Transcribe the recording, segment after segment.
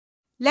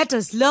Let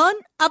us learn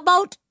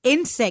about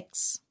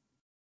insects.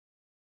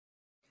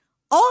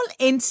 All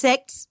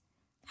insects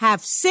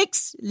have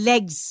 6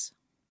 legs.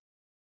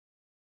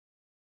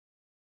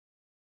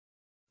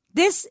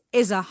 This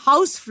is a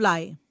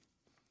housefly.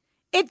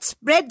 It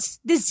spreads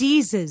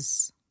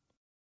diseases.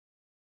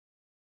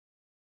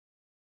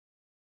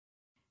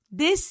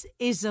 This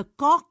is a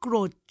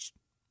cockroach.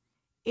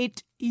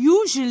 It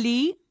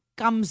usually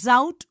comes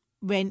out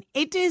when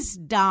it is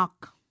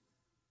dark.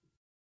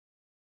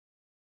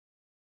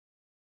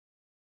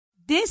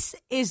 This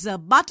is a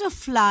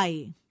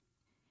butterfly.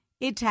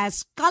 It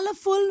has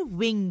colorful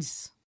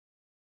wings.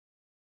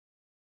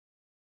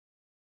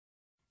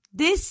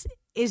 This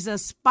is a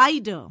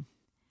spider.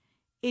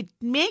 It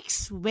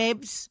makes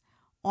webs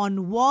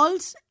on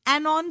walls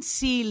and on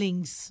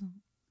ceilings.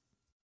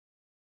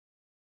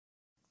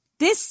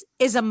 This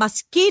is a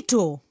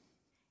mosquito.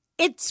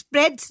 It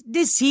spreads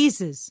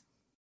diseases.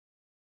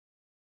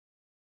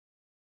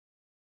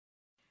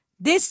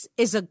 This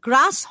is a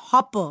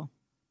grasshopper.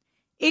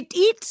 It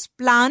eats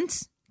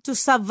plants to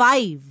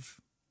survive.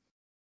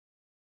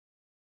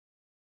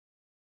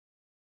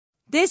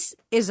 This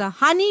is a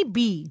honey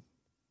bee.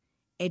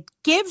 It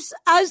gives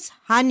us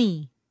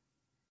honey.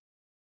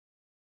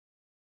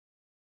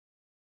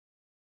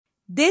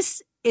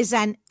 This is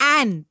an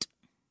ant.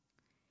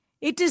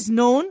 It is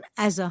known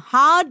as a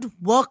hard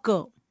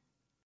worker.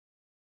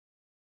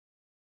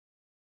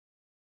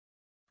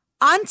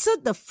 Answer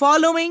the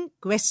following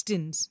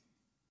questions.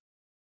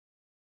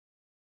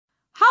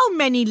 How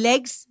many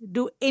legs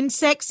do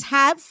insects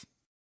have?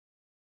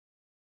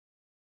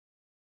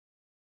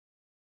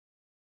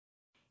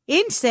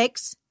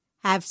 Insects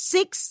have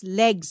 6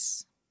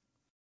 legs.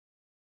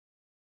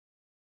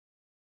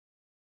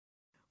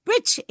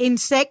 Which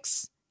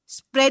insects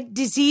spread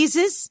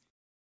diseases?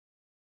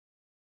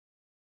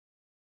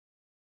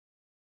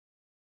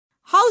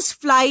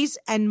 Houseflies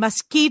and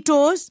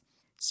mosquitoes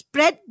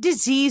spread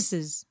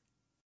diseases.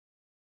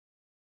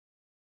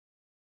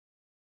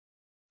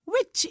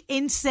 Which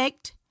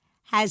insect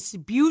has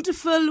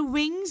beautiful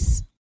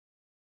wings?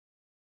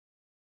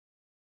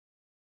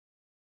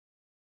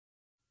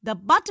 The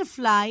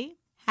butterfly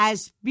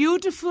has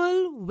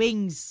beautiful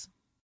wings.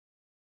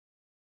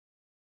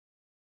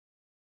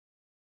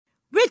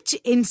 Which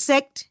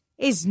insect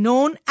is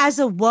known as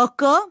a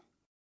worker?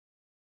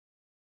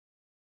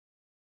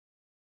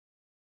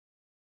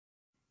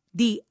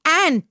 The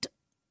ant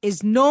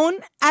is known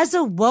as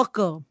a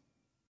worker.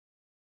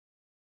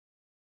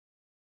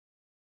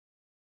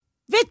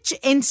 Which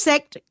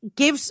insect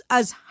gives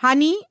us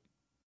honey?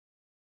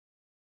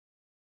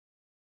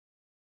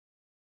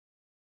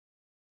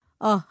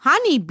 A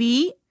honey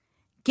bee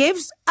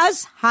gives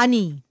us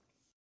honey.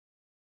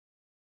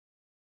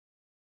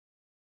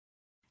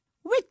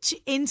 Which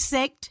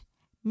insect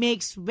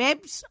makes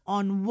webs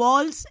on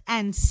walls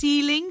and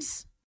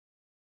ceilings?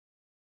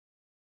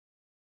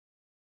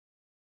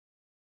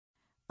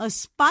 A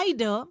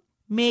spider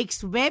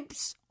makes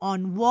webs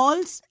on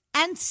walls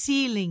and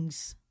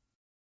ceilings.